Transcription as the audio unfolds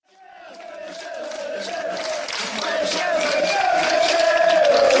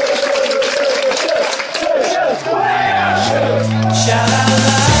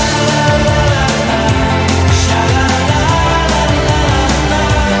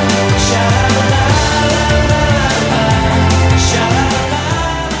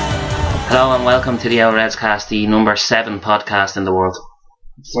and welcome to the Reds Cast, the number 7 podcast in the world.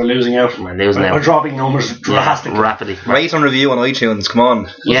 We're losing out. We're dropping numbers drastically. Rapidly. Rate and review on iTunes, come on.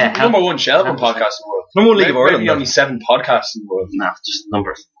 Yeah. Number 1 Shelbourne podcast in the world. Number 1 League of Ireland. Maybe only 7 podcasts in the world. No, just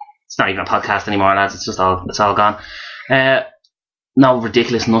numbers. It's not even a podcast anymore, lads. It's all gone. No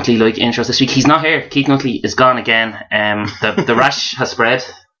ridiculous Nutley like intros this week. He's not here. Keith Nutley is gone again. The rash has spread.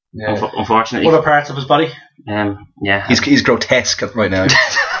 Yeah. Unfortunately. Other parts of his body. Yeah. He's grotesque right now.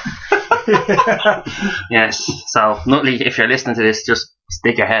 Yes. So Nutley, if you're listening to this, just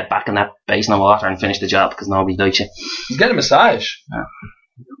stick your head back in that basin of water and finish the job because nobody likes you. He's getting a massage. Yeah.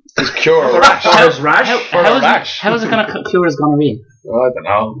 Just cure the rash. How is it going to cure his gonorrhea? I don't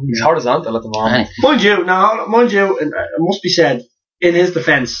know. He's horizontal at the moment. Mind you, it must be said, in his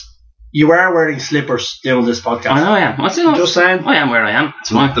defence, you are wearing slippers doing this podcast. I know I am. Just saying. I am where I am. It's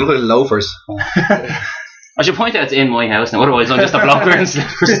fine. They look like loafers. I should point out it's in my house now, otherwise I'm just a bloke wearing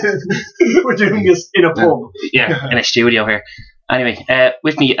slippers. We're doing this in a pub. Yeah, in a studio here. Anyway,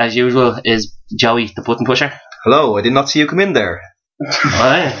 with me as usual is Joey, the button pusher. Hello, I did not see you come in there.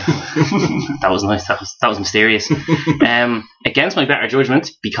 That was nice. That was mysterious. Against my better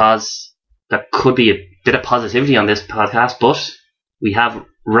judgment, because there could be a bit of positivity on this podcast, but we have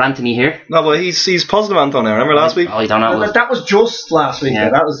Rantony here. No, but he's positive, Anton. Now, remember last week? Oh, I don't know. That was just last week. Yeah.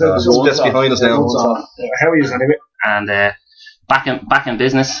 That was just behind us now. How are you anyway? And back in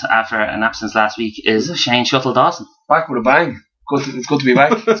business after an absence last week is Shane Shuttle Dawson. Back with a bang. It's good to be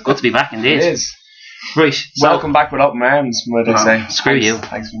back. It's good to be back indeed. It is. Right. Welcome back with open arms, might I say. Screw you.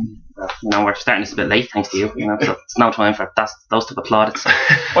 Thanks. We're starting this a bit late, thanks to you. So it's no time for those type of plaudits.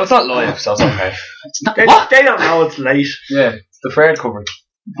 Well, it's not live, so it's okay. They don't know it's late. Yeah, it's the fair coverage.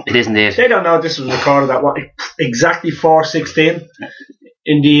 It is indeed. They don't know this was recorded at exactly 4:16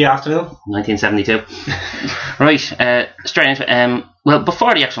 in the afternoon. 1972. Right, straight into it. Well,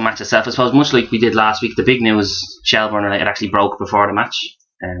 before the actual match itself, I suppose, much like we did last week, the big news, Shelbourne United actually broke before the match.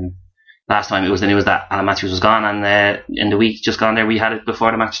 Last time it was the news that Alan Matthews was gone, and in the week just gone there, we had it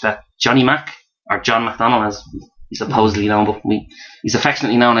before the match that Johnny Mack, or John McDonnell as he's supposedly known, but he's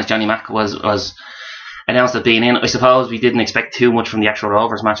affectionately known as Johnny Mack, was announced as being in. I suppose we didn't expect too much from the actual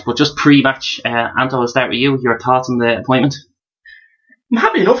Rovers match, but just pre-match, Anto, I'll start with you. Your thoughts on the appointment? I'm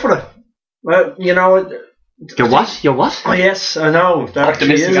happy enough for it. Well, you know... You're what? You're what? Oh yes, I know.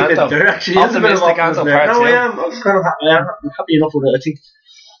 Optimistic Anto. There actually is a bit of optimism there. No, I am. I'm kind of happy. I'm happy enough with it. I think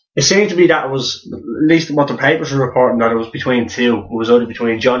it seemed to be that it was, at least what the papers were reporting, that it was between two. It was either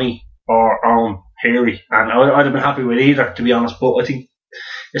between Johnny or Owen Heary, and I'd have been happy with either, to be honest. But I think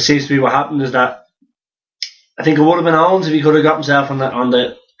it seems to be what happened is that I think it would have been Owens if he could have got himself on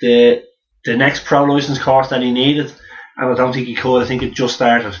the next pro license course that he needed, and I don't think he could. I think it just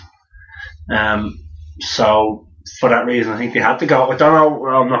started. So for that reason, I think they had to go. I don't know.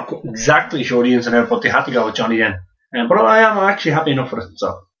 I'm not exactly sure the ins and outs, but they had to go with Johnny then. But I am actually happy enough with it.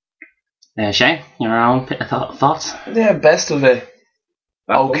 So. Shane, your own thoughts? Yeah, best of a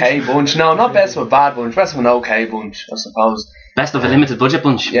okay bunch. No, not best of a bad bunch. Best of an okay bunch, I suppose. Best of a limited budget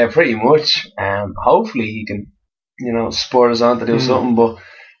bunch. Yeah, pretty much. Hopefully he can, spur us on to do something. But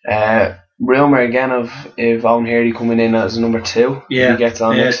rumour again of if Owen Heary coming in as number 2. Yeah, if he gets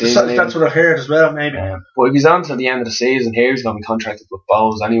on next season. That's what I've heard as well. Maybe. But if he's on till the end of the season, Heary's going to be contracted with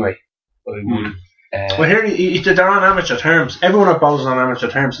Bowes anyway. Well, here they're on amateur terms. Everyone at Bowes is on amateur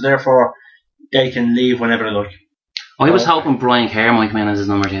terms, so therefore they can leave whenever they like. I was hoping Brian Kerr might come in as his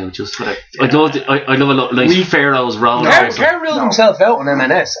number 2, just for the. I'd love a like Pharaoh's role. Kerr ruled himself out on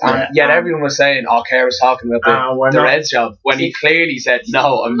MNS, and yet everyone was saying, Kerr was talking about the Reds job, when he clearly said,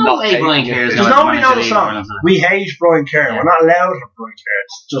 "No, I'm not." Brian Kerr. Does nobody know the song? We hate Brian Kerr. Yeah. We're not allowed to have Brian Kerr.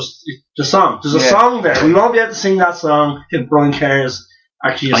 It's just the song. There's a song there. We won't be able to sing that song if Brian Kerr is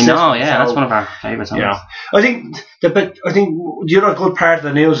actually. I know, that's one of our favourite songs. Yeah, I think the other good part of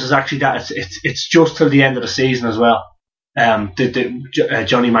the news is actually that it's just till the end of the season as well.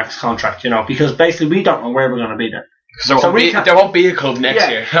 Johnny Mack's contract, because basically we don't know where we're going to be there. So there won't be a club next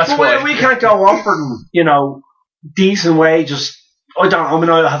year. That's why we can't go offering decent wages. I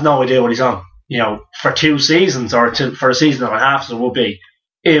have no idea what he's on. For 2 seasons or for a season and a half, so it will be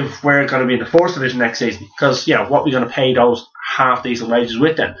if we're going to be in the 4th division next season. Because what we're going to pay those half decent wages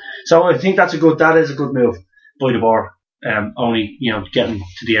with them. So I think that is a good move by the board. Only getting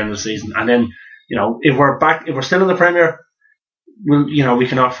to the end of the season, and then. If we're still in the Premier, we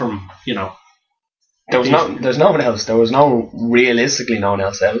can offer him, There's no one else. There was realistically no one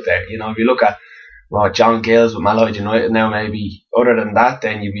else out there. If you look at John Gills with Malloy United now, maybe other than that,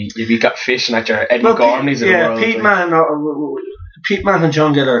 then you'd be got fishing at your Eddie Gormleys of the world. Pete Mann. Pete Man and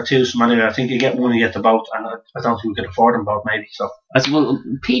John Gill are two. So anyway, I think you get one, you get the both, and I don't think we could afford them both, maybe. So Well,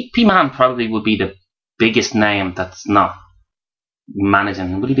 P Man probably would be the biggest name that's not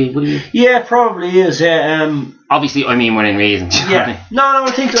managing. Would he be? yeah, probably is. Yeah. Obviously, I mean within reason. do you know what I mean? Yeah. No,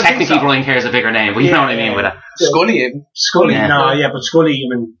 I think Technically, so. Brian Kerr is a bigger name, but you know what I mean with it. Scully even. Scully, Yeah. no, yeah, but Scully,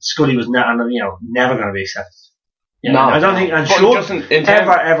 I mean, Scully was never going to be accepted. Yeah, No. I don't think, and But should just in terms-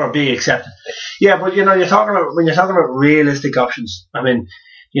 ever be accepted. Yeah, but when you're talking about realistic options, I mean,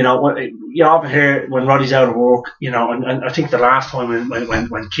 you often hear when Roddy's out of work, and I think the last time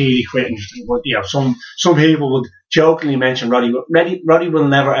when Keely quit, and some people would jokingly mention Roddy, but Roddy will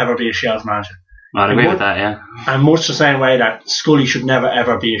never ever be a Shells manager. I'd agree with that, yeah. And much the same way that Scully should never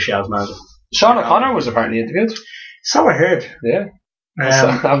ever be a Shells manager. Sean O'Connor was apparently interviewed. So I heard. Yeah. So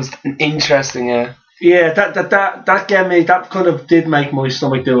that was an interesting. Yeah, that gave me, that kind of did make my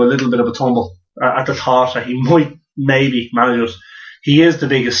stomach do a little bit of a tumble at the thought that he might maybe manage us. He is the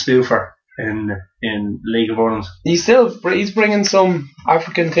biggest spoofer in League of Ireland. He's bringing some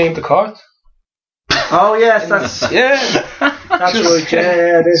African team to court. Oh yes, that's Yeah. that's right.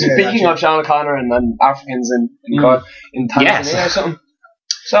 Yeah, it is. Speaking of Sean O'Connor and Africans in court in Tanzania Yes. or something.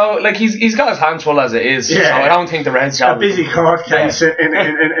 So like he's got his hands full as it is. Yeah. So I don't think the Reds a job. busy court case in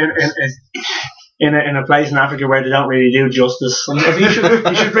a place in Africa where they don't really do justice. You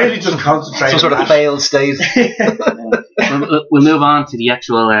should really just concentrate. Some sort on of that. failed state. We'll move on to the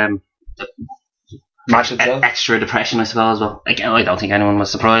actual match itself. extra depression, I suppose. Well, again, I don't think anyone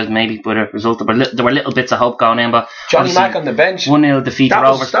was surprised, maybe, but the result. There were little bits of hope going in, but Johnny Mack on the bench. 1-0 defeat to That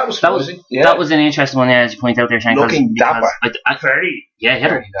Rovers. was surprising. Yeah. That was an interesting one, yeah, as you point out there, Shane. Looking dapper. Very. Yeah.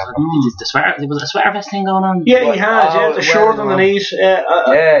 Very dapper. The swear, there was a swear vest thing going on. Yeah, he has. Yeah, the short well, underneath.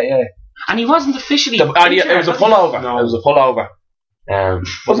 Yeah. And he wasn't officially. It was a pullover. No. It was a pullover.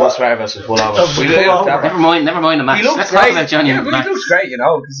 But not swear vest, it was a pullover. It was a pullover. Never mind the match. He looks Let's great. talk about Johnny Yeah, but Mack. he looks great,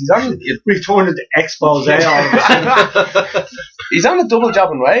 because he's on. We've turned into expose. He's on a double job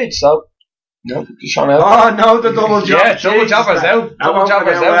and wage, so just trying out. Oh no, the double job. Yeah, double jobbers out. Double Double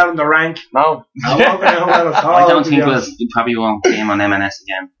jobbers jobbers out. well in the rank. No, That won't go down well at all, I don't to think be honest. we probably won't see him on M&S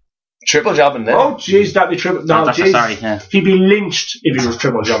again. triple jobbing then. Oh jeez, that'd be triple. No, that's jeez. sorry, yeah. He'd be lynched if he was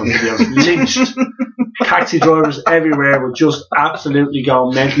triple jobbing. To be honest, lynched. Taxi drivers everywhere would just absolutely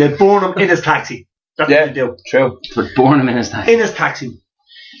go mental. They'd burn him in his taxi. That's what they do. True. But born him in his time. In his taxi.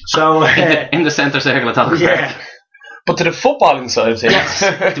 So In the centre circle of Tottenham. yeah. But to the footballing side of things,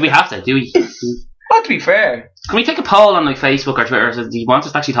 Yes. Do we have to? Do we? not to be fair, Can we take a poll on like Facebook or Twitter? Do you want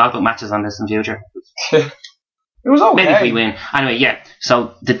us to actually talk about matches on this in future? it was okay. Maybe if we win. Anyway, yeah.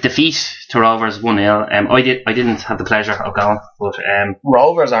 So the defeat to Rovers 1-0. I didn't have the pleasure of going, but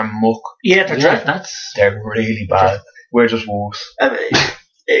Rovers are muck. Yeah, they're yeah, dreadful. that's They're really bad. We're just worse.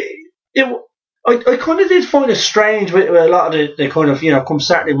 I kind of did find it strange with a lot of the kind of, come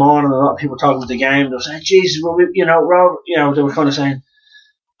Saturday morning, a lot of people talking about the game, they were saying, Jesus, well, Rob, they were kind of saying,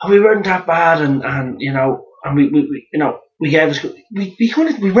 oh, we weren't that bad, and we gave us,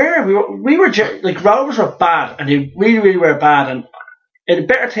 we were like, Rovers were bad, and they really, really were bad, and a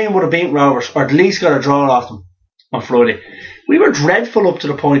better team would have beaten Rovers, or at least got a draw off them on Friday. We were dreadful up to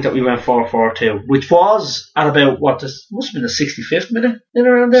the point that we went 4-4-2, which was at about, this must have been the 65th minute, in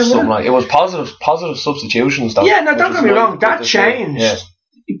around there. Something like it was positive substitutions. Though, Yeah, no, don't which get is me like wrong, that good to see. changed. Yeah.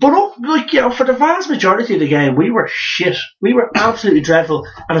 But for the vast majority of the game, we were shit. We were absolutely dreadful.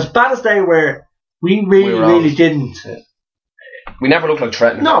 And as bad as they were, we really, were really out. didn't. We never looked like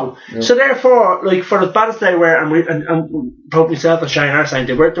threatening. No. Yeah. So therefore, for as bad as they were, and both myself and Shane are saying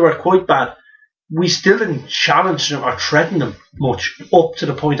they were quite bad, we still didn't challenge them or threaten them much up to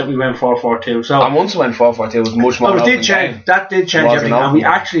the point that we went 4-4-2. So And once we went 4-4-2, it was much more. it open did change. game. That did change Was an everything, and open we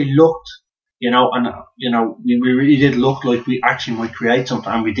game. actually looked, we really did look like we actually might create something,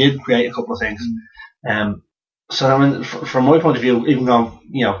 and we did create a couple of things. So I mean, from my point of view, even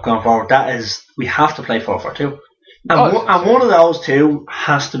going forward, that is, we have to play 4-4-2, and one of those two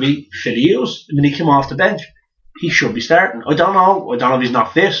has to be Philly Hughes. When he came off the bench, he should be starting. I don't know if he's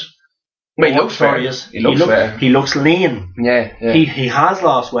not fit. But he looks fair. He is. He looks fair. He looks lean. Yeah. He has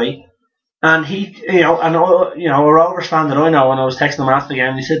lost weight, and a Rovers fan that I know, when I was texting him after the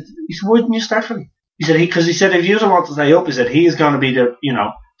game, he said, why didn't you start for me? He said because he said if you don't want to stay up, he said he is going to be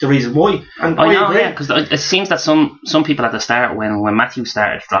the reason why. And I I know, agree. yeah, because it seems that some people at the start, when Matthew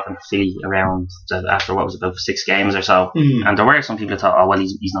started dropping Philly around after what was about 6 games or so, and there were some people that thought, oh well,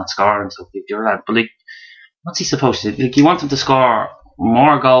 he's not scoring, so you're lad. But like, what's he supposed to do? Like, you want him to score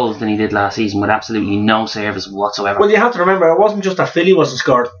more goals than he did last season with absolutely no service whatsoever. Well, you have to remember, it wasn't just that Philly wasn't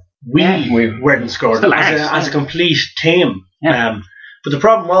scored. We weren't scored Still aren't, as a complete team. Yeah. But the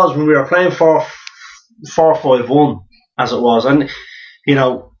problem was when we were playing 4-4-5-1, as it was. And, you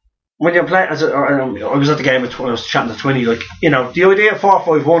know, when you play, I was at the game when I was chatting to Twinny, like, you know, the idea of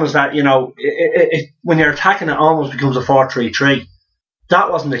 4-5-1 is that, you know, when you're attacking, it almost becomes a 4-3-3.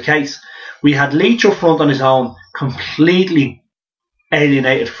 That wasn't the case. We had Leach up front on his own, completely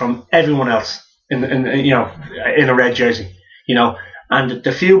alienated from everyone else in a red jersey, you know. And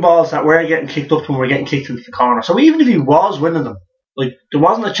the few balls that were getting kicked up to him were getting kicked into the corner. So even if he was winning them, like, there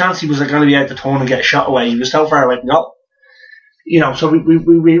wasn't a chance he was going to be out the turn and get a shot away. He was so far away from goal. You know, so we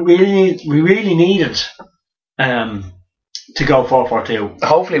really needed to go 4-4-2.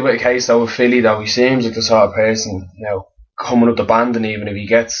 Hopefully with a case though with Philly though, he seems like the sort of person, you know, coming up the band, and even if he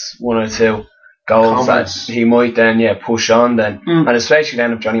gets 1 or 2 goals, that he might then push on then. And especially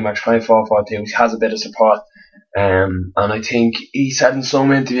then if Johnny Mack's playing 4-4-2, he has a bit of support. And I think he said in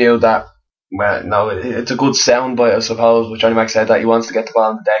some interview that, well, no, it's a good soundbite, I suppose, but Johnny Mack said that he wants to get the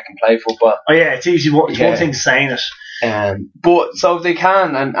ball on the deck and play football. Oh yeah, it's easy. It's one thing saying it. But so if they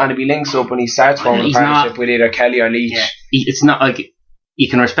can, and if he links up and he starts forming a partnership with either Kelly or Leach, it's not like you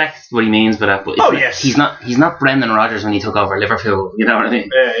can respect what he means by that. But he's not Brendan Rodgers when he took over Liverpool. You know what I mean?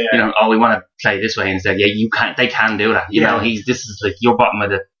 Yeah. You know, we want to play this way instead. Yeah, you can't. They can do that. You know, this is like your bottom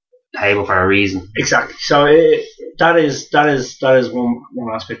of the table for a reason. Exactly. So that is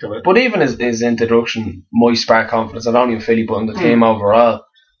one aspect of it. But even his introduction might spark confidence not only in Philly but in the team overall.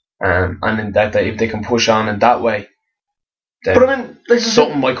 And in that if they can push on in that way, then but I mean,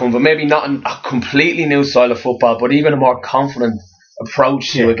 something might come. But maybe not a completely new style of football, but even a more confident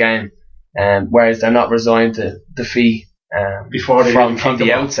approach to a game. Whereas they're not resigned to defeat before they from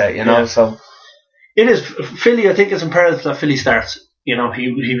the outset. You know, so it is Philly. I think it's imperative that Philly starts. You know,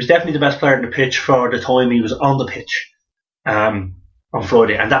 he was definitely the best player on the pitch for the time he was on the pitch on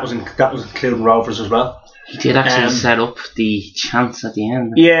Friday, and that was including Rovers as well. He did actually set up the chance at the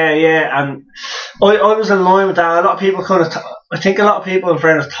end. Yeah, and I was in line with that. A lot of people I think a lot of people in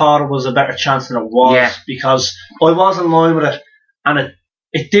fairness thought it was a better chance than it was, because I was in line with it, and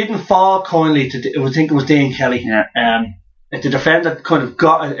it didn't fall kindly to. I think it was Dean Kelly. Yeah. The defender kind of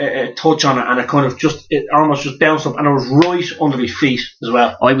got a touch on it, and it almost just bounced up, and it was right under his feet as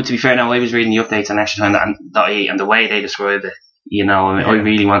well. To be fair, now I was reading the updates on Extra Time and the way they described it, you know, I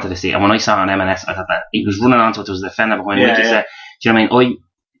really wanted to see it. And when I saw it on M&S, I thought that he was running onto it. There was a defender behind him. Like you said, do you know what I mean?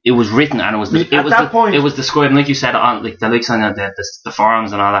 It was written, and it was described, like you said, on like the likes on the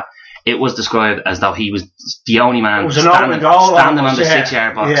forums and all that. It was described as though he was the only man standing on the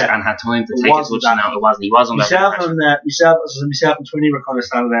 6-yard box and had time to take a touch. Now it wasn't. He was on myself and Twinny were kind of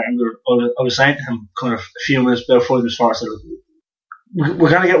standing there, and I was saying to him kind of a few minutes before 5 minutes before, I said,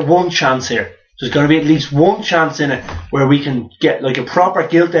 we're going to get one chance here. There's going to be at least one chance in it where we can get like a proper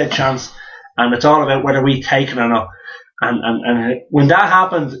gilt-edged chance, and it's all about whether we take it or not. And when that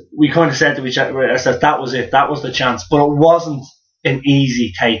happened, we kind of said to each other, I said that was it, that was the chance, but it wasn't an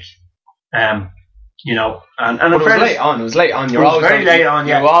easy take. You know, and it was late on. It was late on. You're always very late on.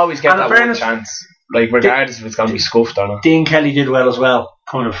 You always get that one chance, like regardless if it's going to be scuffed or not. Dean Kelly did well as well.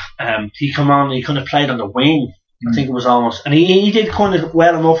 Kind of, he come on. He kind of played on the wing. I think it was almost, and he did kind of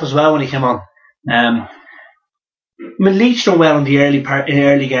well enough as well when he came on. Leach done well in the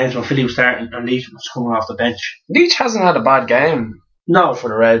early games when Philly was starting, and Leach was coming off the bench. Leach hasn't had a bad game. No, for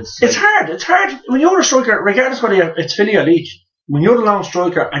the Reds. It's hard. It's hard when you're a striker, regardless whether it's Philly or Leach. When you're the lone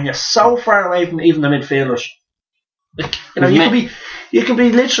striker and you're so far away from even the midfielders, like, you know, you can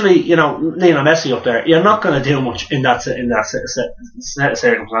be literally, you know, Lionel Messi up there. You're not going to do much in that circumstance.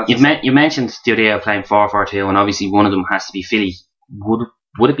 You mentioned the idea of playing 4-4-2, and obviously one of them has to be Philly.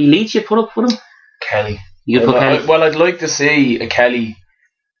 Would it be Leach you put up with him? Kelly. Kelly? Well, I'd like to see a Kelly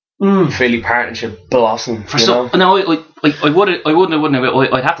Philly partnership blossom. I wouldn't.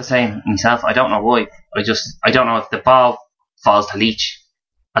 I'd have to say myself. I don't know why. I don't know if the ball falls to Leach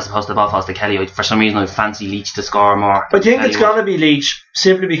as opposed to the ball falls to Kelly. For some reason I fancy Leach to score more. I think it's going to be Leach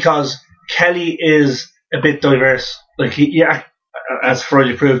simply because Kelly is a bit diverse. Like as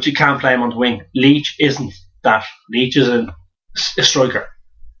Friday proved, you can't play him on the wing. Leach isn't that. Leach is a striker,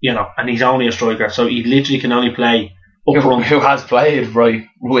 you know, and he's only a striker, so he literally can only play up front. Who has played right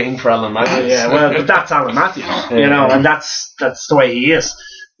wing for Alan Matthews? But that's Alan Matthews, you know, and that's the way he is.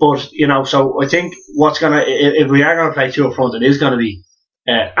 But, you know, so I think if we are going to play two up front, it is going to be,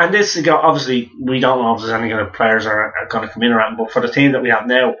 and this, obviously, we don't know if there's any kind of players are going to come in around, but for the team that we have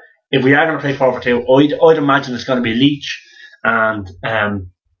now, if we are going to play 4-4-2, I'd imagine it's going to be Leach and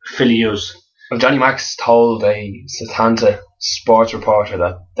Philly Hughes. Well, Johnny Max told a Setanta sports reporter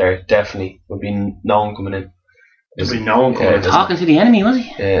that there definitely would be no one coming in. There'll be no one coming in. Talking to the enemy, was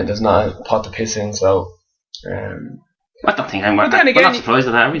he? Yeah, there's not a pot to piss in, so... I don't think I'm not surprised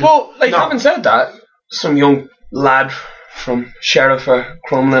at that. Well, having said that, some young lad from Sheriff or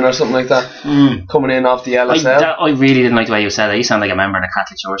Crumlin or something like that, coming in off the LSL. I really didn't like the way you said it. You sound like a member of the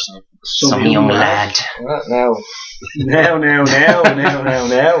Catholic Church. Some young lad. Now.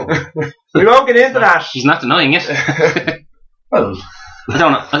 We won't get into that. He's not denying it. Well, I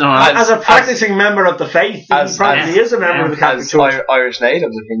don't know. As a practicing member of the faith, he probably is a member of the Catholic Church. Irish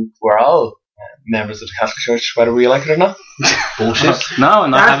natives, I think we're all members of the Catholic Church, whether we like it or not. Bullshit. No,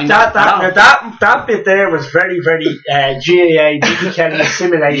 not having that. That bit there was very, very GAA, Mickey Kelly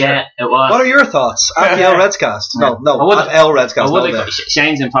assimilator. Yeah, it was. What are your thoughts? At the L Redscast? No, at L Redscast.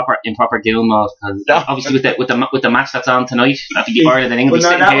 Shane's in proper Gil mode, because obviously with the match that's on tonight, I think Ireland and England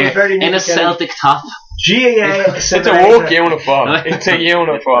sitting here in a Celtic top. GAA it's a work uniform. It's a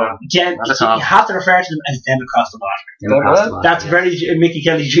uniform. Again, you have to refer to them as them across the bottom. That's very Mickey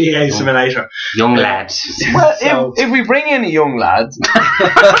Kelly GAA simulator. Young lads. Well, if we bring in a young lad,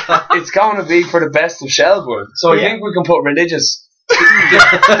 it's going to be for the best of Shelbourne. So I think we can put religious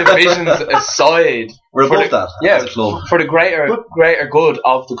divisions aside. We're above that. Yeah, for the greater good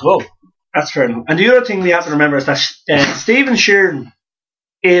of the club. That's fair enough. And the other thing we have to remember is that Stephen Sheeran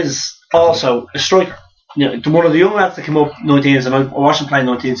is also a striker. You know, one of the young lads that came up 19s, and I watched him play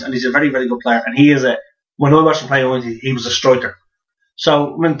 19s, and he's a very, very good player. And he is when I watched him play 19s, he was a striker.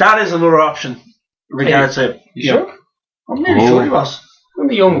 So, I mean, that is another option in regards to. You sure? I'm nearly sure he was. When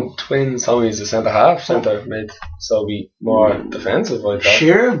the young twins, how he's a centre half, centre mid, so be more defensive like that.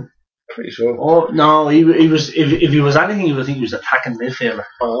 Sheeran? Pretty sure. Oh, no, he was. If he was anything, you would think he was attacking midfielder.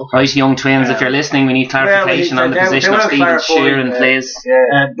 Oh, okay. Right, young twins, if you're listening, we need clarification on the position of Stephen Sheeran, please.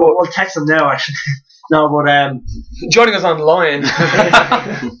 Yeah, but we'll text him now, actually. No, but joining us online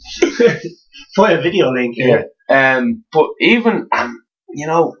for a video link here. But even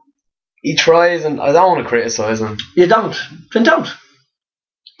he tries, and I don't want to criticise him. You don't. Then don't.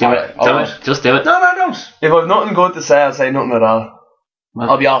 Do it. Just do it. No, don't. If I've nothing good to say, I'll say nothing at all. Well,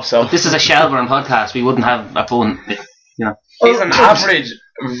 I'll be off. So this is a Shelbourne podcast. We wouldn't have a phone. He's an average,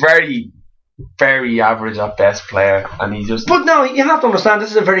 very, very average at best player, and he just. But no, you have to understand.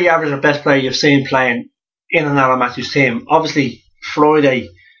 This is a very average at best player you've seen playing in and out of Matthew's team. Obviously, Friday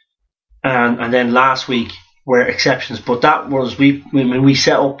and then last week were exceptions, but that was we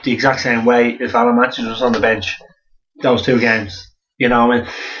set up the exact same way if Alan Matthews was on the bench those two games. You know what I mean?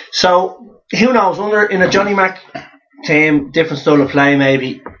 So who knows? In a Johnny Mac team, different style of play,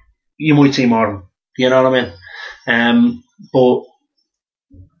 maybe you might see more of him. You know what I mean? But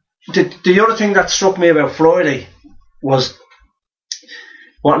the other thing that struck me about Friday was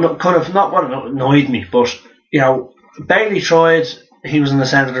what annoyed me, but Bailey tried. He was in the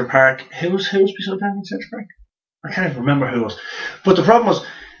centre of the park. Who was beside him in the centre of the park? I can't even remember who it was. But the problem was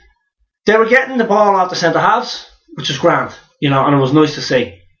they were getting the ball off the centre halves, which is grand, and it was nice to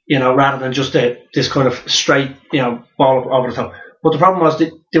see, rather than just this kind of straight, ball over the top. But the problem was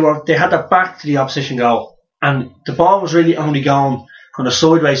they had their back to the opposition goal, and the ball was really only going kind of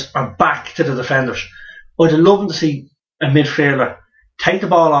sideways or back to the defenders. I'd love to see a midfielder take the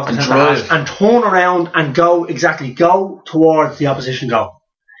ball off the centre halves and turn around and go towards the opposition goal.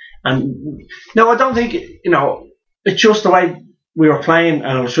 And no, I don't think it's just the way we were playing,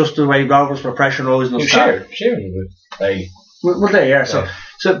 and it was just the way Rovers were pressurising us. Sure, well, there, yeah. So,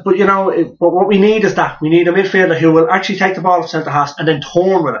 but but what we need is that we need a midfielder who will actually take the ball off centre half and then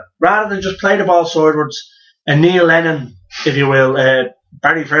turn with it, rather than just play the ball sidewards. And Neil Lennon, if you will,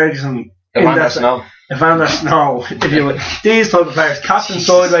 Barry Ferguson, Evander Snow, if you will, these type of players, captain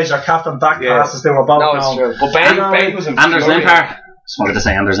sideways or captain back passes, they were both. No, it's true. But Bailey was Anders Limpar. Just wanted to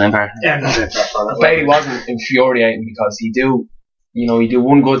say Anders Limpar. Yeah, Bailey wasn't infuriating because he do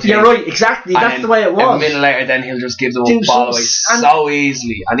one good thing. Yeah, right, exactly. That's the way it was. A minute later, then he'll just give the one ball away so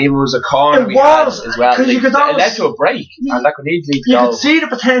easily, and even was a corner it was as well. It led to a break, and that could easily you go. could see the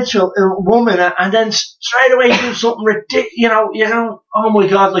potential in a woman, and then straight away do something ridiculous. Oh my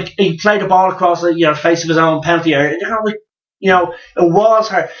God! Like he played the ball across the face of his own penalty area. It was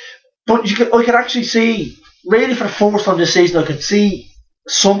hard, but I could actually see, really for the first time this season, I could see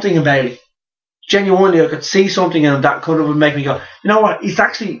something in Bailey. Genuinely, I could see something in him that could have make me go, you know what? He's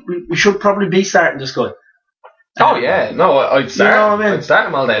actually, we should probably be starting this guy. Oh yeah, no, I'd start. I'd start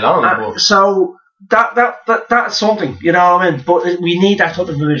him all day long. So that's something, you know what I mean? But we need that type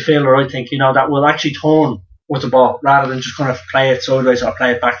of midfielder, I think, that will actually turn with the ball rather than just kind of play it sideways or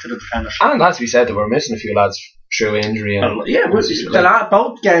play it back to the defenders. And as we said, they were missing a few lads through injury. And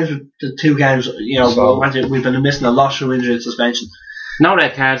both games, the two games, we've been missing a lot through injury and suspension. No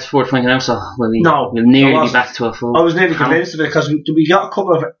red cards before 20 now, so we'll nearly be back to a full. I was nearly convinced of it because we got a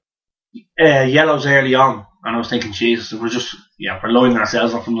couple of yellows early on, And I was thinking, Jesus, we're lining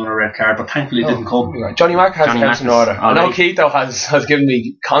ourselves up from another red card, but thankfully it didn't come. Johnny Mack has house in order. I know Keito has given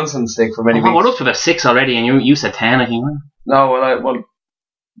me constant stick for many weeks. We're up to about 6 already, and you said 10, I think. No, well,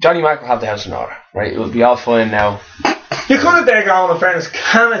 Johnny Mack will have the house in order, right? It'll be all fine now. You could have there going, in fairness,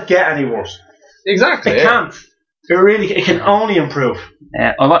 can it get any worse? Exactly. It can't. It can only improve.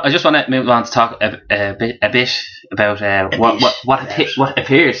 I just want to move on to talk a bit about what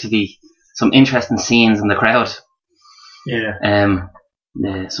appears to be some interesting scenes in the crowd. Yeah.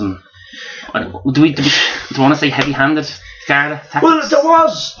 Some. Do we want to say heavy-handed Garda tactics? Well, there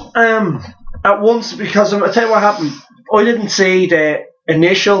was at once, because I'll tell you what happened. I didn't see the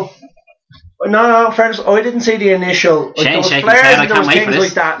initial. No, in fairness, I didn't see the initial. Shane there was shaking flares his head, and there was things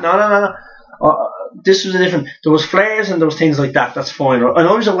like that. No. This was a different. There was flares and there was things like that. That's fine. And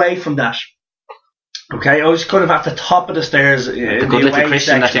I was away from that. Okay, I was kind of at the top of the stairs in the away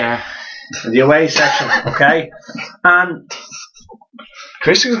section. In the away section, okay, and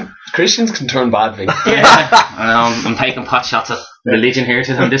Christians can turn badly. Yeah, I'm taking pot shots at religion here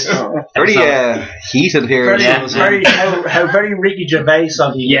to them. This pretty heated here. Very Ricky Gervais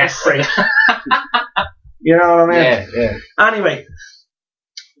of you. Yes. You know what I mean? Yeah. Anyway,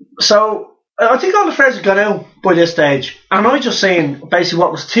 so I think all the flares had gone out by this stage, and I just seen basically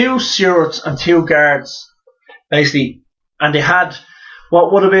what was 2 stewards and 2 guards, basically, and they had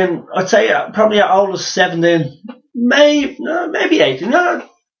what would have been, I'd say, probably at oldest 17, maybe 18. No,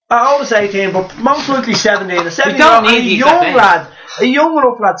 at oldest 18, but most likely 17. A 17-year-old, a young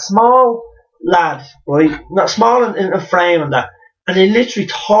enough lad, small lad, right? Not small in a frame and that, and they literally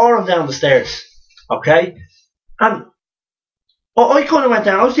tore him down the stairs. Okay, and I kind of went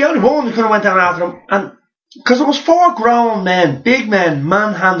down. I was the only one who kind of went down after him, and because there was 4 grown men, big men,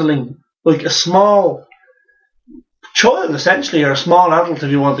 manhandling like a small child, essentially, or a small adult,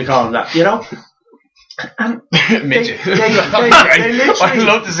 if you want to call him that, you know. And midget. They literally, I'd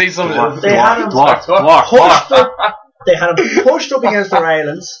love to see something. They had him pushed up. They had him pushed up against the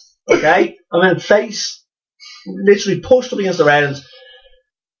railings. Okay, literally pushed up against the railings,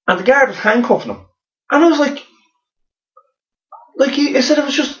 and the guard was handcuffing him. And I was like he said it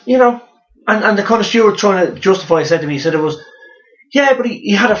was just, you know, and the kind of steward trying to justify said to me, he said it was, yeah, but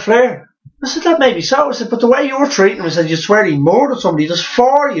he had a flare. I said, that may be so. I said, but the way you were treating him, I said, you swear he murdered somebody. There's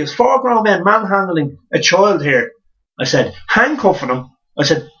 4 grown men manhandling a child here. I said, handcuffing him. I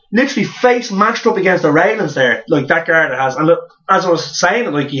said, literally face mashed up against the railings there, like that guard has. And look, as I was saying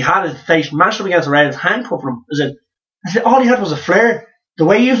it, like he had his face mashed up against the railings, handcuffing him. I said, all he had was a flare. The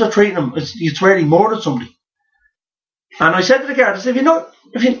way you were treating him, you swear he murdered somebody. And I said to the guard, I said, if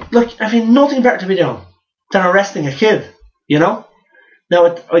you nothing better to be doing than arresting a kid, you know?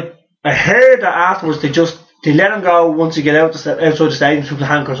 Now, I heard that afterwards they let him go once he get outside the stadium, took the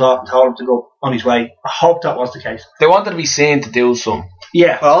handcuffs off and told him to go on his way. I hope that was the case. They wanted to be seen to do something.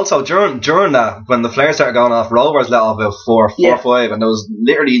 Yeah. Well, also during that, when the flares started going off, Rovers let off about 4 or 5, and there was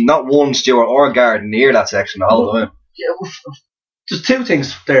literally not one steward or guard near that section the whole time. Yeah, there's 2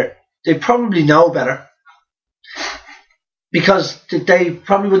 things there. They probably know better, because they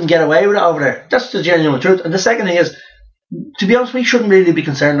probably wouldn't get away with it over there. That's the genuine truth. And the second thing is, to be honest, we shouldn't really be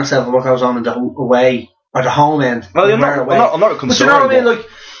concerned ourselves with what goes on in the away or the home end. Well, I'm not concerned. But you know what I mean? Like,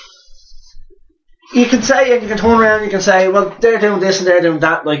 you can say, and you can turn around and you can say, well, they're doing this and they're doing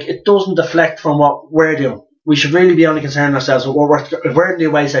that. Like, it doesn't deflect from what we're doing. We should really be only concerned ourselves with if we're in the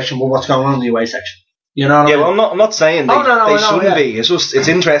away section, with what's going on in the away section. You know what I mean? Well, I'm not saying they shouldn't be. It's just, it's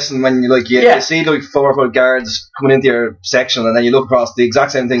interesting when you see like 4 or 5 guards coming into your section, and then you look across, the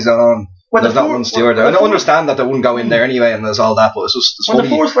exact same things going on. Well, there's not one steward there. I don't understand that they wouldn't go in there anyway, and there's all that, but it's funny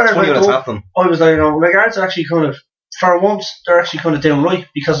when it's happening. I was like, the guards are actually kind of, for once, they're actually kind of doing right,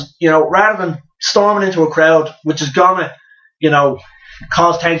 because, you know, rather than storming into a crowd, which is gonna, you know,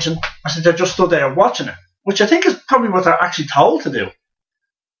 cause tension, I said they just stood there watching it, which I think is probably what they're actually told to do.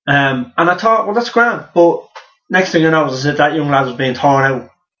 And I thought, well, that's grand, but next thing you know, as I said, that young lad was being torn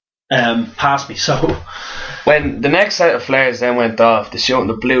out past me, so... When the next set of flares then went off, the shooting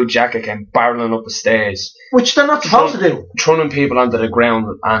the blue jacket came barreling up the stairs, which they're not supposed to do, throwing people onto the ground.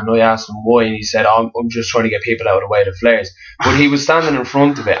 And I asked him why, and he said, I'm just trying to get people out of the way of the flares. But he was standing in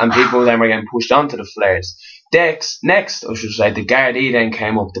front of it, and people then were getting pushed onto the flares. Next, I should say, the Gardaí then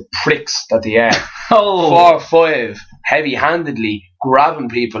came up, the pricks that they are. 4 or 5, heavy-handedly grabbing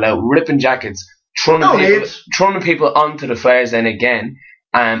people out, ripping jackets, throwing people onto the flares then again.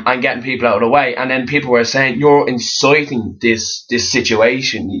 And getting people out of the way, and then people were saying, you're inciting this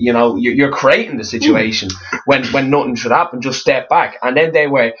situation, you know, you're creating the situation when nothing should happen, just step back. And then they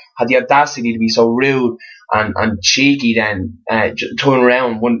had the audacity to be so rude and cheeky then, turn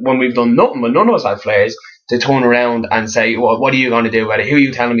around when we've done nothing, when none of us had flares, to turn around and say, well, what are you going to do about it? Who are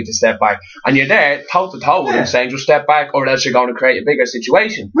you telling me to step back? And you're there, toe to toe with him, saying, just step back, or else you're going to create a bigger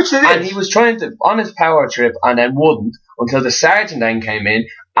situation. Which they did. And he was trying to, on his power trip, and then wouldn't, until the sergeant then came in,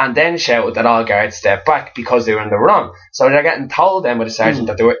 and then shouted that all guards step back because they were in the wrong. So they're getting told then by the sergeant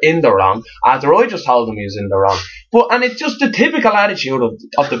that they were in the wrong, after I just told them he was in the wrong. And it's just the typical attitude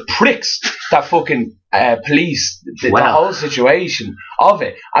of the pricks that fucking police the whole situation of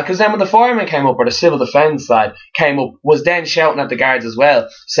it. Because then when the fireman came up, or the civil defence lad came up, was then shouting at the guards as well,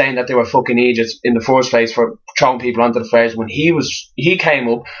 saying that they were fucking idiots in the first place for throwing people onto the flares, when he came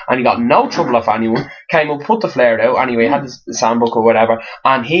up and he got no trouble off anyone, came up, put the flare out anyway, had the sandbook or whatever,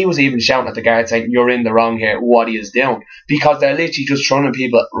 and he was even shouting at the guards saying, you're in the wrong here, what he is doing, because they're literally just throwing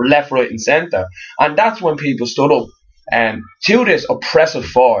people left, right and centre. And that's when people stood up to this oppressive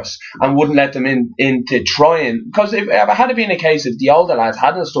force and wouldn't let them in to try and, because if it had been a case if the older lads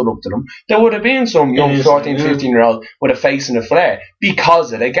hadn't stood up to them, there would have been some young 14, 15 year old with a face and a flare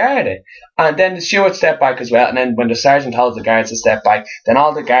because of the guard. And then the steward stepped back as well, and then when the sergeant tells the guards to step back, then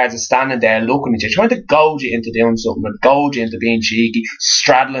all the guards are standing there looking at you, trying to goad you into doing something, and goad you into being cheeky,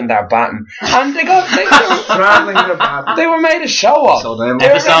 straddling their baton, and they straddling their baton. They were made a show of.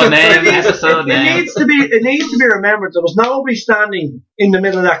 It needs to be remembered there was nobody standing in the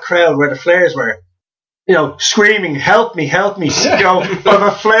middle of that crowd where the flares were, screaming, help me, with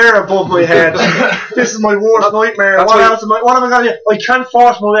a flare above my head. This is my worst nightmare. What am I going to do? I can't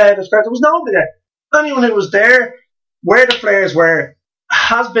force my way out of this crowd. There was nobody there. Anyone who was there, where the flares were,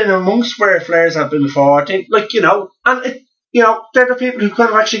 has been amongst where flares have been before. They're the people who kind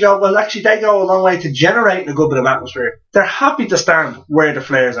of actually go, well, actually they go a long way to generating a good bit of atmosphere. They're happy to stand where the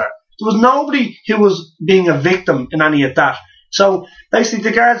flares are. There was nobody who was being a victim in any of that. So basically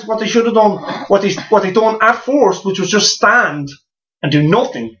the guards, what they should have done, what they done at first, which was just stand and do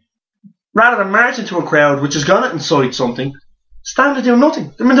nothing, rather than march into a crowd which is going to incite something, stand and do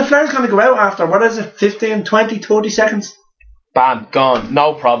nothing. I mean, the flare's going to go out after, 15, 20, 30 seconds? Bam, gone,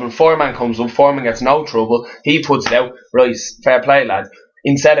 no problem. Foreman comes up, Foreman gets no trouble, he puts it out, right, fair play lads.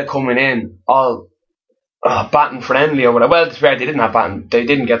 Instead of coming in all baton friendly or whatever. Well, to be fair, they didn't have baton. They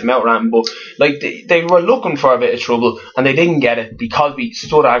didn't get them out around, but they were looking for a bit of trouble and they didn't get it because we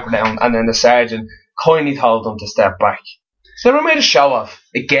stood our ground, and then the sergeant kindly told them to step back. So they were made a show of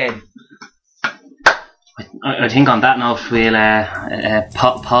again. I think on that note we'll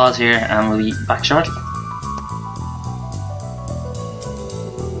pause here and we'll be back shortly.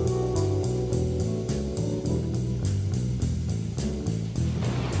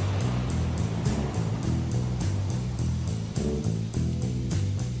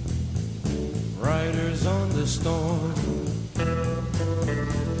 Riders on the storm,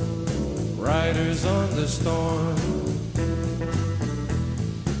 riders on the storm,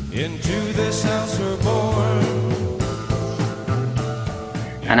 into this house we're born.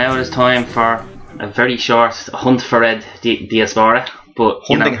 And now it is time for a very short hunt for Red Diaspora. But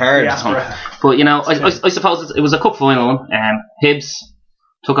hunting hard. But I suppose it was a cup final. Hibs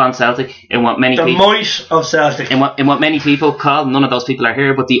took on Celtic in what many the might of Celtic in what many people call, none of those people are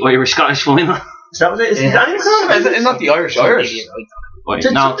here, but the Irish-Scottish final. Is that what it is? Is it not the Irish? No, it's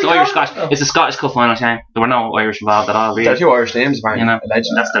the Irish-Scottish. It's a Scottish Cup final time. There were no Irish involved at all, really. There are 2 Irish names, apparently.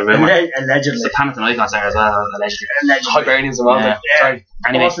 Allegedly. That's the rumour. Allegedly. The Panathinaikos there as well, allegedly. Hibernians involved. Sorry.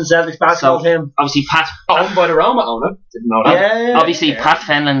 Anyway, Boston Celtics basketball team. Obviously, Pat owned by the Roma owner. Didn't know that. Obviously, Pat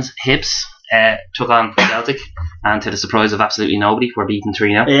Fenlon's Hibs took on Celtic, and to the surprise of absolutely nobody, were beaten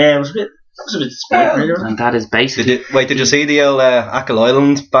 3-0. Yeah, it was a bit disappointing. And that is basically. Did you see the Achill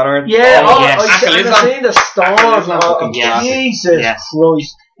Island banner? Yeah, yes. I've seen the storm. Jesus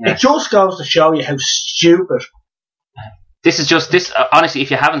Christ. Yeah. It just goes to show you how stupid. This is just this. Honestly,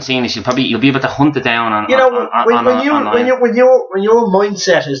 if you haven't seen this, you'll be able to hunt it down on. When your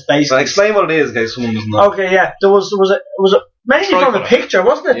mindset is basically. Well, explain what it is, guys. Someone doesn't know. Okay, yeah. There was a mainly from a picture,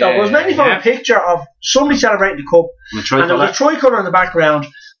 wasn't it? Though it was mainly from a picture of somebody celebrating the cup, and there was a tricolour in the background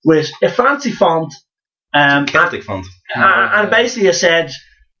with a fancy font, Celtic font, and basically it said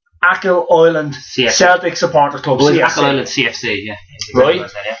Achill Island CFC. Celtic Supporter Club. Achill Island CFC, yeah.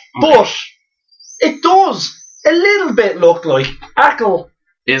 Right, but it does a little bit look like Achill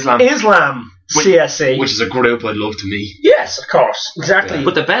Islam CSC, which is a group I'd love to meet. Yes, of course, exactly. Yeah.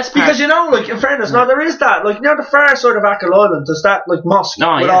 But the best part, because in fairness, now there is that, the far side of Achill Island, there's that mosque.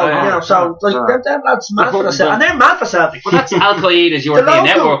 Them lads mad for Celtic, and they're mad for Celtic. But that's Al Qaeda's European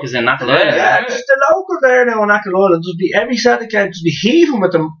network is in Achill Island. Yeah, just the local there now in Achill Island, just be every Celtic game, just be heaving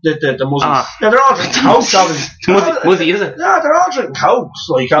with the Muslims. Now they're all drinking cokes, obviously. Muzzy, is it? Yeah, they're all drinking cokes,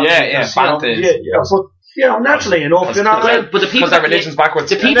 naturally enough, you know. But the people that religion's backwards.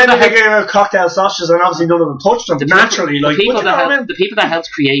 The people and then that they gave cocktail sausages, and obviously none of them touched them. Naturally, the people that helped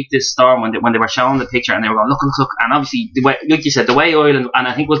create this storm when they were showing the picture and they were going, look, and obviously the way, like you said, the way Ireland, and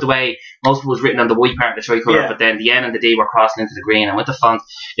I think was the way most of it was written on the white part of the tricolour, but then the N and the D were crossing into the green, and with the font,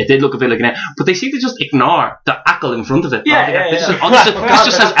 it did look a bit like an N. But they seem to just ignore the ACL in front of it. This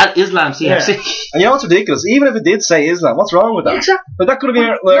just says Islam CFC. And you know what's ridiculous? Even if it did say Islam, what's wrong with that? Exactly. But that could have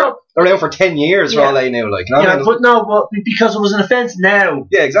been around for 10 years for all they knew. Like, but because it was an offence now.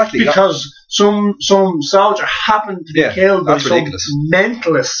 Yeah, exactly. Because some soldier happened to be killed by some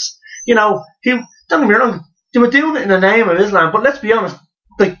mentalists. Don't get me wrong, they were doing it in the name of Islam, but let's be honest,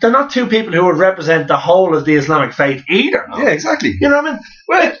 like, they're not two people who would represent the whole of the Islamic faith either. Yeah, exactly. You know what I mean?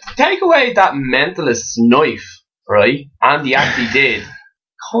 Well, take away that mentalist's knife, right? And the act he did,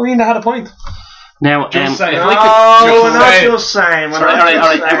 kind of had a point. Now, we're not just saying. All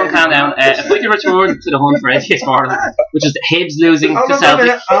right, everyone calm down. If we could return to the hunt for ATS Ireland, which is the Hibs losing to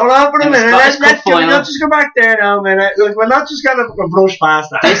Celtic. Hold on for a minute. Let's not just go back there now a minute. We're not just going to brush past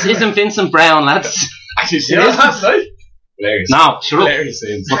that. This isn't Vincent Brown, lads. Actually, see that last night? Hilarious. No, shut up.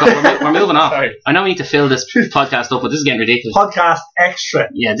 We're moving on. Sorry. I know we need to fill this podcast up, but this is getting ridiculous. Podcast extra.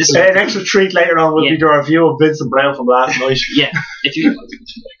 Yeah, this is an extra treat later on will be the review of Vincent Brown from last night. Yeah,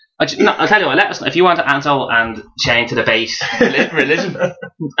 I'll tell you what, let us know if you want Anto and Shane to debate religion.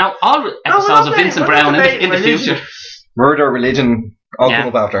 Now, all episodes of Vincent Brown in the future. Murder, religion, all come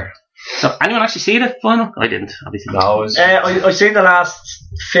up after. So, anyone actually see the final? I didn't, obviously. No, I seen the last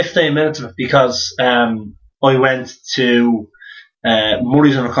 15 minutes of it because I went to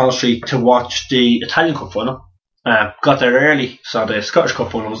Murray's on O'Connell Street to watch the Italian Cup final. Got there early, so the Scottish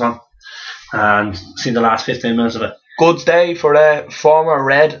Cup final was on, and seen the last 15 minutes of it. Good day for former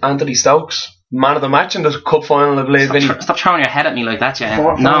Red Anthony Stokes, man of the match in the cup final, I believe. Stop throwing your head at me like that, Jen.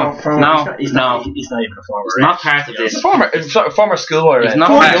 He's not even a former Red. Not part of this. Former schoolboy Red.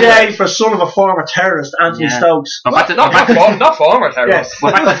 Good day for son of a former terrorist, Anthony Stokes. Not former terrorist.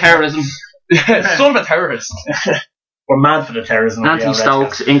 We're back to terrorism. Son of a terrorist. We're mad for the terrorism. Anthony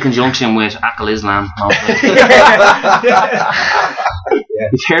Stokes in conjunction with Akal Islam.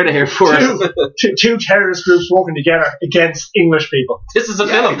 You've heard it here first. Two terrorist groups working together against English people. This is a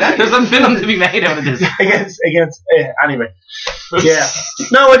film. There's a film to be made out of this. Anyway. Yeah.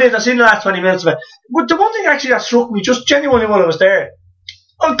 No, I did. I've seen the last 20 minutes of it. But the one thing actually that struck me just genuinely while I was there,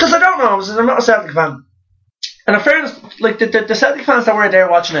 because I don't know, I'm not a Celtic fan. And in fairness, like the Celtic fans that were there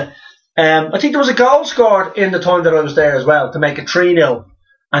watching it, I think there was a goal scored in the time that I was there as well to make it 3-0,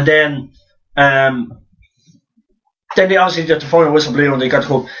 and then they obviously got the final whistle blew and they got to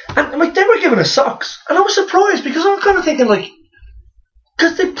go, and like they were giving us socks, and I was surprised because I was kind of thinking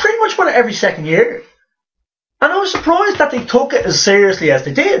because they pretty much won it every second year, and I was surprised that they took it as seriously as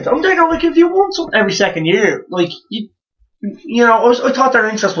they did. I'm thinking, like, if you won something every second year, like I thought their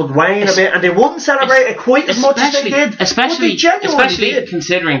interest would wane a bit, and they wouldn't celebrate it quite as much as they did. Especially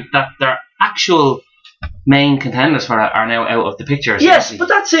considering that their actual main contenders for it are now out of the picture. Yes, but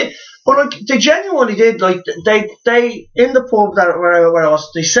that's it. But like, they genuinely did. Like, they in the pub where I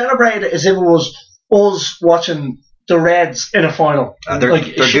was, they celebrated it as if it was us watching the Reds in a final. They're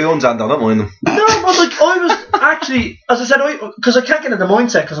goons, and I don't mind them. No, but like, I was actually, as I said, because I can't get in the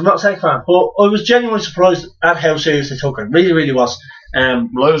mindset because I'm not a Celtic fan, but I was genuinely surprised at how serious they took it. Really, really was. Well,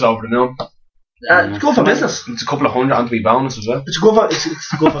 I was over the moon. It's good for business. It's a couple of hundred on to be bonus as well. It's good for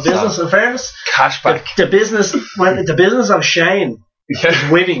business. In fairness, cashback. The business of Shane is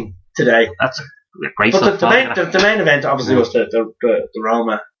winning today. That's great. But the main event obviously was the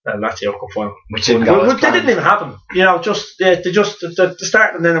Roma Lazio Cup final, which didn't go. They didn't even happen. They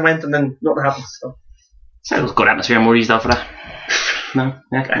started and then it went and then nothing happened. So it was good atmosphere in Murray's though for that. No,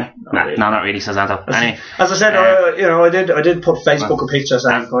 okay. No, not really. Says Anto. Anyway, as I said, I did put Facebook pictures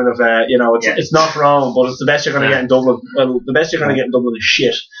and kind of, it's not wrong, but it's the best you're going to get in Dublin. Well, the best you're going to get in Dublin is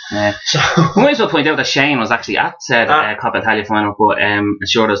shit. Yeah. So we might as well point out that Shane was actually at said Coppa Italia final, but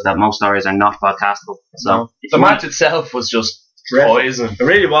assured us that most stories are not broadcastable. So the match itself was just poison. It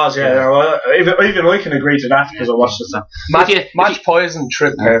really was, yeah. Even I can agree to that because I watched it. Match poison,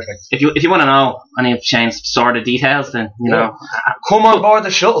 trip perfect. If you want to know any of Shane's sordid details, then come on board the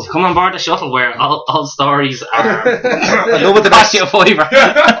shuttle. Come on board the shuttle where all stories are. I love what the next fiver.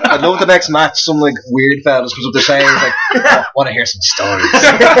 I love the next match. Some like weird fellas comes up to say like, want to hear some stories.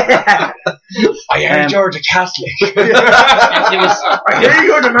 I heard you're a Catholic. I hear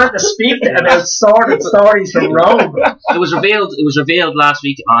you're the man to speak about sordid stories from Rome. It was revealed last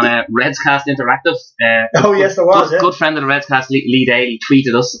week on Redscast Interactive. Yes, there was. Good friend of the Redscast, Lee Daly,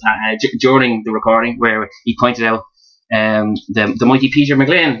 tweeted us during the recording where he pointed out the mighty Peter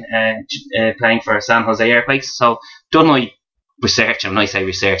McGlynn playing for San Jose Earthquakes. So done my research, and when I say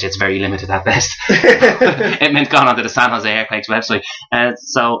research, it's very limited at best. It meant gone onto the San Jose Earthquakes website.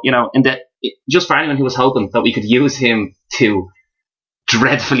 So, just for anyone who was hoping that we could use him to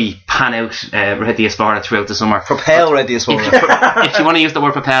dreadfully pan out Red Diaspora throughout the summer. Propel Red Diaspora. If you want to use the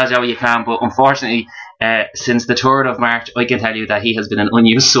word propel, Joey, you can, but unfortunately, since the 3rd of March, I can tell you that he has been an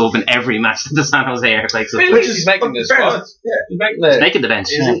unused sub in every match that the San Jose Earthquakes have played. He's making the squad. He's making the bench.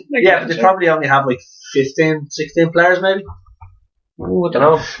 But they probably only have like 15, 16 players maybe. I don't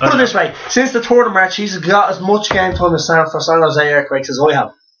know. Put it this way, since the 3rd of March, he's got as much game time for San Jose Earthquakes as I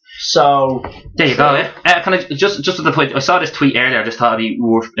have. So there you go. Can I just to the point? I saw this tweet earlier. I just thought it'd be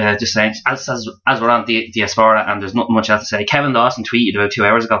worth just saying, as we're on Diaspora, and there's nothing much else to say. Kevin Dawson tweeted about 2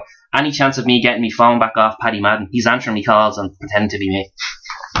 hours ago. Any chance of me getting me phone back off Paddy Madden? He's answering me calls and pretending to be me.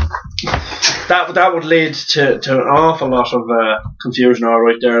 That would lead to an awful lot of confusion, all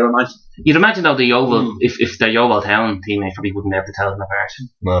right there. You'd imagine though the Yeovil, if the Yeovil Town teammate probably wouldn't be able to tell them apart.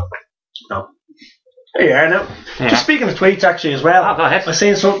 No. There you are now. Yeah. Just speaking of tweets actually as well. Oh, go ahead. I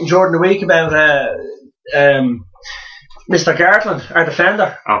seen something during the week about Mr. Gartland, our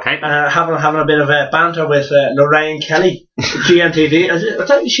defender. Okay. Having a bit of a banter with Lorraine Kelly, GNTV.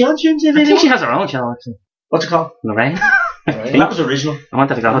 Is she on GNTV? I think she has her own channel actually. What's it called? Lorraine. That was original. I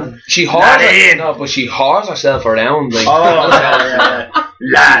wanted to go with it. She whores herself around. Like,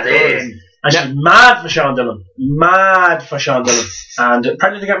 Ladin. And she's mad for Sean Dillon. And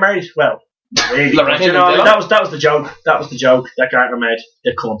apparently they got married. Well, really. That was the joke. That was the joke that Gardner made.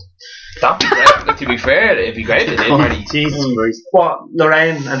 The cunt. That'd be great. To be fair, it'd be great if they did marry. Jesus Christ. What?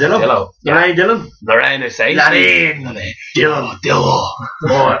 Lorraine and Dillon? Lorraine Dillon? Lorraine is saying. Dillon.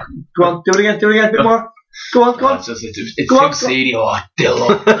 More. Go on, do it again, a bit more. Go on. It's too seedy. Oh,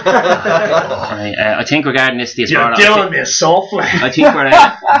 Dillon. I think regarding this Diaspora, you're Dillon me softly. I think we're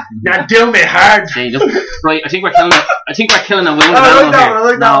not Dillon me hard. Right, I think we're killing a wounded animal here. I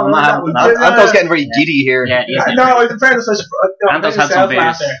like that. Anto's getting very giddy here. Yeah, no, in fairness, Anto's had some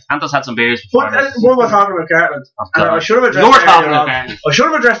beers. Anto's had some beers. What we're talking about Gartland, and I should have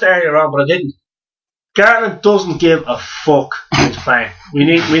addressed it earlier on, but I didn't. Gartland doesn't give a fuck who's playing. We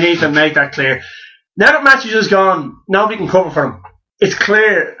need to make that clear. Now that Matthews is gone, nobody can cover for him. It's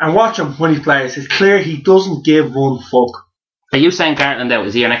clear, and watch him when he plays. It's clear he doesn't give one fuck. Are you saying Gartland out?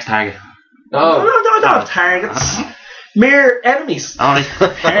 Is he your next target? No, targets. Mere enemies. Alright,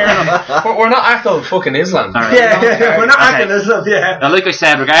 fair enough. We're not acting fucking Islam. Right. Yeah, we're not acting Islam, yeah. Now, like I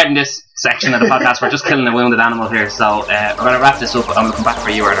said, regarding this section of the podcast, we're just killing a wounded animal here, so we're going to wrap this up. I'm looking back for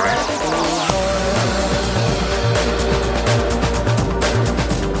you or the rest.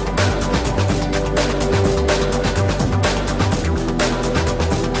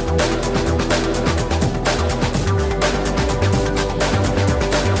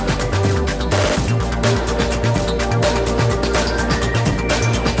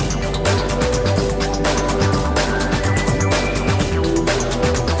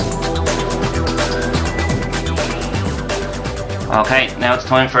 Okay, now it's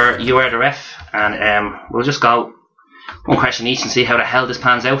time for You Are the Ref, and we'll just go one question each and see how the hell this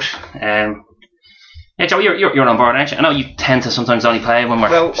pans out. Yeah, Joe, you're on board, aren't you? I know you tend to sometimes only play when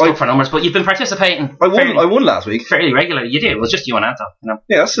we're stuck for numbers, but you've been participating. I won last week. Fairly regularly. You did. It was just you and Anto.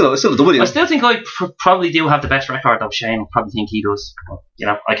 Yeah, it's still a W. I still think I probably do have the best record, though. Shane probably think he does.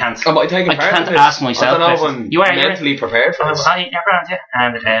 But, I can't. I can't ask myself. I don't know when you are mentally prepared for this.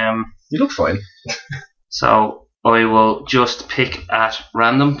 And you look fine. So I will just pick at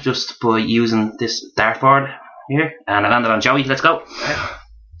random, just by using this dartboard here, and I landed on Joey. Let's go.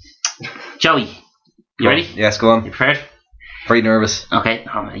 Joey, you ready? Yes, go on. You prepared? Very nervous. Okay,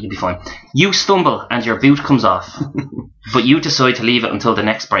 you'll be fine. You stumble and your boot comes off, but you decide to leave it until the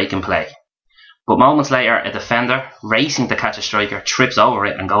next break in play. But moments later, a defender racing to catch a striker trips over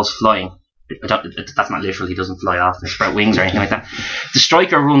it and goes flying. That's not literal, he doesn't fly off and sprout wings or anything like that. The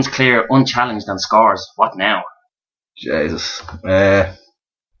striker runs clear unchallenged and scores. What now? Jesus. I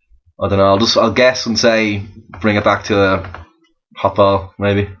don't know. I'll guess and say bring it back to a hot ball,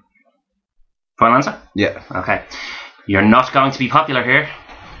 maybe. Final answer? Yeah. Okay. You're not going to be popular here.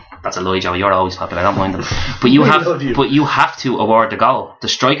 That's a lie, Joe. You're always popular. I don't mind them. But you have to award the goal. The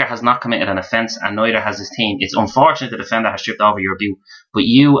striker has not committed an offence, and neither has his team. It's unfortunate the defender has tripped over your boot, but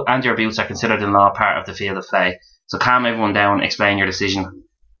you and your boots are considered in law part of the field of play. So calm everyone down, explain your decision,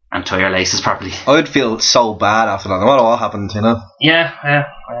 and tie your laces properly. I would feel so bad after that. What all happened, you know? Yeah.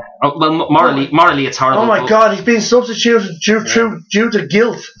 Oh, well, morally, it's horrible. Oh my God, he's been substituted due to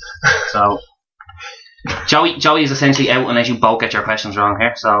guilt. So, Joey is essentially out unless you both get your questions wrong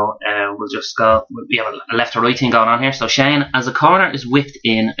here. So we'll just go. We have a left to right thing going on here. So Shane, as a corner is whipped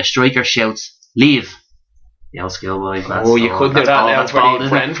in, a striker shouts, "Leave." The old schoolboy. Oh, you could do that now. That's what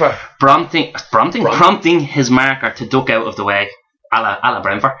Brentford. Prompting his marker to duck out of the way, a la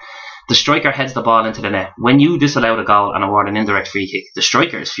Brentford. The striker heads the ball into the net. When you disallow the goal and award an indirect free kick, the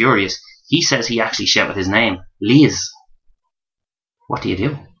striker is furious. He says he actually shouted his name, Liz. What do you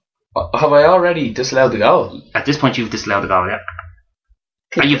do? Have I already disallowed the goal? At this point, you've disallowed the goal, yeah.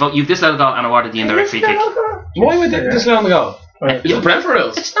 And you've disallowed the goal and awarded the indirect free kick. Why would they disallow the goal? Is it Brentford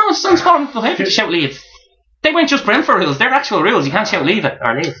rules? It's calling for him to shout leave. They weren't just Brentford rules, they're actual rules. You can't shout leave it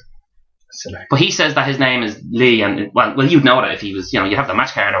or leave. But he says that his name is Lee, and well, you'd know that if he was, you have the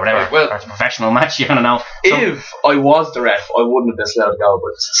match card or whatever. Right, well, or it's a professional match, you're gonna know. So, if I was the ref, I wouldn't have disallowed the goal.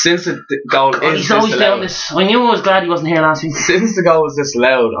 But since the goal is he's always doing this. I knew I was glad he wasn't here last week. Since the goal was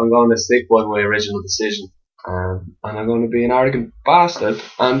disallowed, I'm going to stick by my original decision, and I'm going to be an arrogant bastard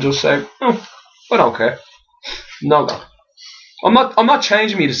and just say, I don't care. No goal. I'm not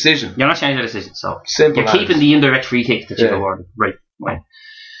changing my decision. You're not changing your decision, so simple. You're keeping the indirect free kick that you've awarded. Right.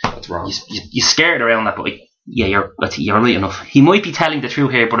 That's wrong. You scared around that, but you're right enough. He might be telling the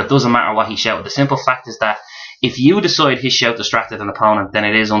truth here, but it doesn't matter what he shouted. The simple fact is that if you decide his shout distracted an opponent, then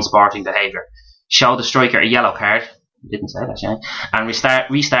it is unsporting behaviour. Show the striker a yellow card. You didn't say that, Shane. And restart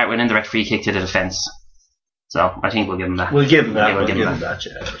with an indirect free kick to the defence. So I think we'll give him that. We'll give him that.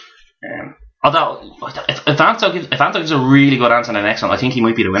 Yeah. Although, if Anto gives a really good answer and an excellent, I think he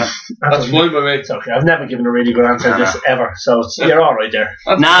might be the winner. That's fine by me. It's okay. I've never given a really good answer to this ever, so you're all right there.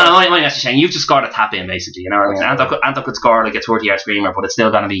 No, I'm actually saying you've just scored a tap in, basically. You know what I mean? Anto could score like a 30-yard screamer, but it's still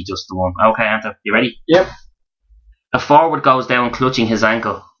going to be just the one. Okay, Anto, you ready? Yep. A forward goes down clutching his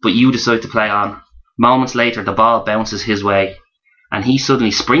ankle, but you decide to play on. Moments later, the ball bounces his way, and he suddenly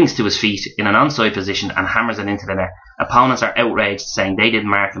springs to his feet in an onside position and hammers it into the net. Opponents are outraged, saying they didn't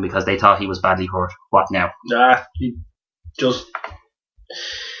mark him because they thought he was badly hurt. What now? You just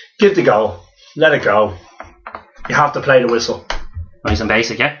give the goal. Let it go. You have to play the whistle. Nice and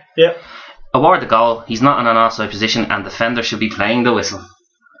basic, yeah? Yep. Award the goal. He's not in an offside position, and defender should be playing the whistle.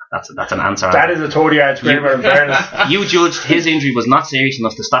 That's an answer. That is a 30-yard screamer, in fairness. You judged his injury was not serious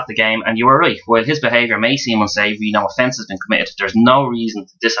enough to stop the game, and you were right. While his behaviour may seem unsavoury, no offence has been committed, there's no reason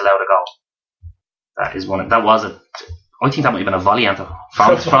to disallow the goal. I think that might have been a volley, Anto.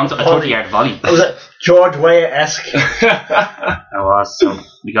 From a 30-yard volley. Was it George Weah-esque? That was. So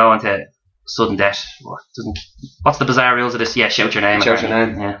we go into sudden death. What's the bizarre rules of this? Yeah, shout your name. Shout your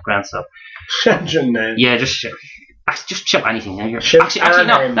name. Yeah, grand stuff. Shout your name. Yeah, just shout anything. Actually,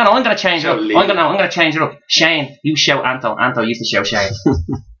 no. I'm going to change it up. I'm going to change it up. Shane, you shout Anto. Anto used to shout Shane.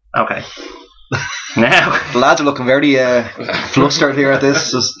 Okay. Now the lads are looking very flustered here at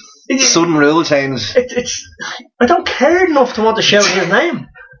this. Sudden rule change. I don't care enough to want to shout his name.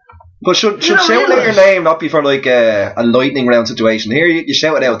 But should shouting out your name not be for like a lightning round situation? Here you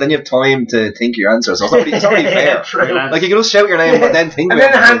shout it out, then you have time to think your answer. So it's not really fair. True. Like you can just shout your name and then think and about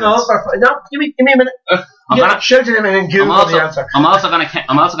it. And then hang on. No, give me a minute. Shout it in and then Google the answer. I'm also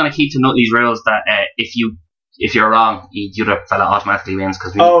gonna keep to note these rules that if you're wrong, the other fella automatically wins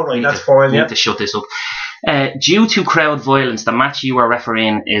because we need to shut this up. Due to crowd violence, the match you are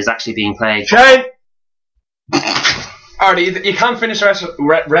refereeing is actually being played. Shane! Artie, you can't finish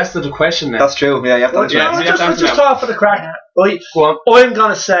the rest of the question now. That's true, yeah, you have to just talk for the crack. Right, go on. I'm going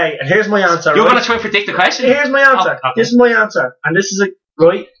to say, and here's my answer. You're going to try and predict the question? Here's my answer. Oh, okay. This is my answer. And this is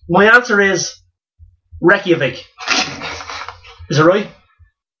right. My answer is Reykjavik. Is it right?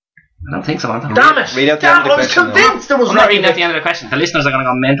 I don't think so. Damn it! I was convinced there was. I'm not reading out the end of the question. The listeners are going to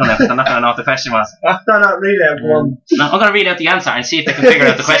go mental now because they're not going to know what the question was. No, read it out. No, I'm going to read out the answer and see if they can figure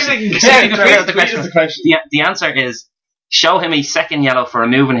out the question. The answer is: show him a second yellow for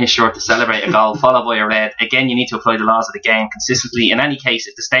removing his shirt to celebrate a goal, followed by a red. Again, you need to apply the laws of the game consistently. In any case,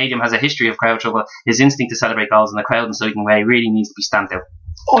 if the stadium has a history of crowd trouble, his instinct to celebrate goals in the crowd inciting way really needs to be stamped out.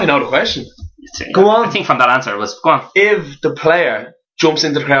 Oh, I know the question. Go on. I think from that answer it was go on. If the player jumps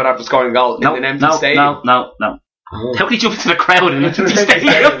into the crowd after scoring a goal in an empty stadium. No. How can he jump into the crowd in an empty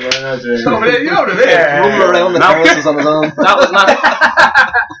stadium? You know what it is. Rumble around the terraces on his own. That was not a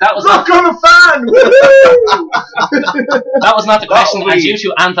fan! That was not the question. And due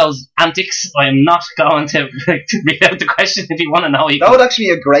to Anto's antics, I am not going to read out the question. If you want to know, that would actually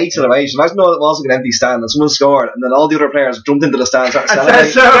be a great celebration. Imagine though it was like an empty stand and someone scored and then all the other players jumped into the stand and started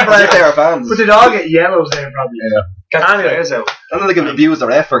celebrating. They are fans. But they'd all get yellows there probably. Yeah. Get the players out. I don't think if abuse the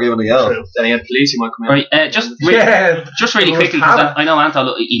ref or give it a yell. Then he had police, he might come in. Right, just really quickly, because I know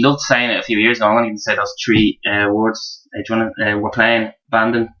Anton, he loved saying it a few years ago. I'm going to say those 3 words. We're playing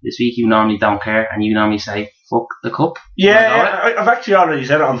Bandon this week. You normally don't care, and you normally say fuck the cup. Yeah, I've actually already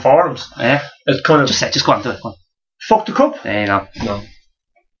said it on forums. Yeah, it's kind of just go on to it. Fuck the cup. There you go.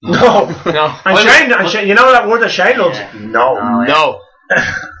 No. And Shane, you know that word that Shane loves? No.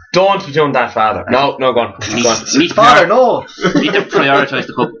 Don't be doing that, Father. No, go on. Father, no. We need to prioritise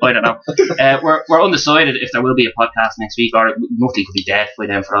the cup. I don't know. We're undecided if there will be a podcast next week, or Mutley could be dead by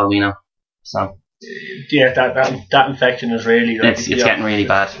then for all we know. So yeah, that infection is really it's getting really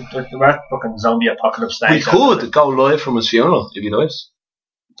bad. We're fucking zombie apocalypse stage. We could go live from his funeral if he dies.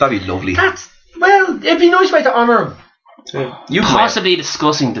 That'd be lovely. It'd be a nice way to honour him. Yeah. You possibly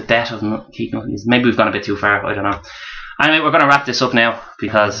discussing the death of Keith Nutley. Maybe we've gone a bit too far. I don't know. Anyway, we're going to wrap this up now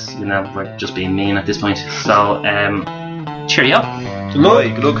because we're just being mean at this point. So, cheerio. Good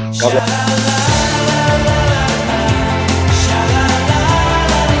luck. God bless.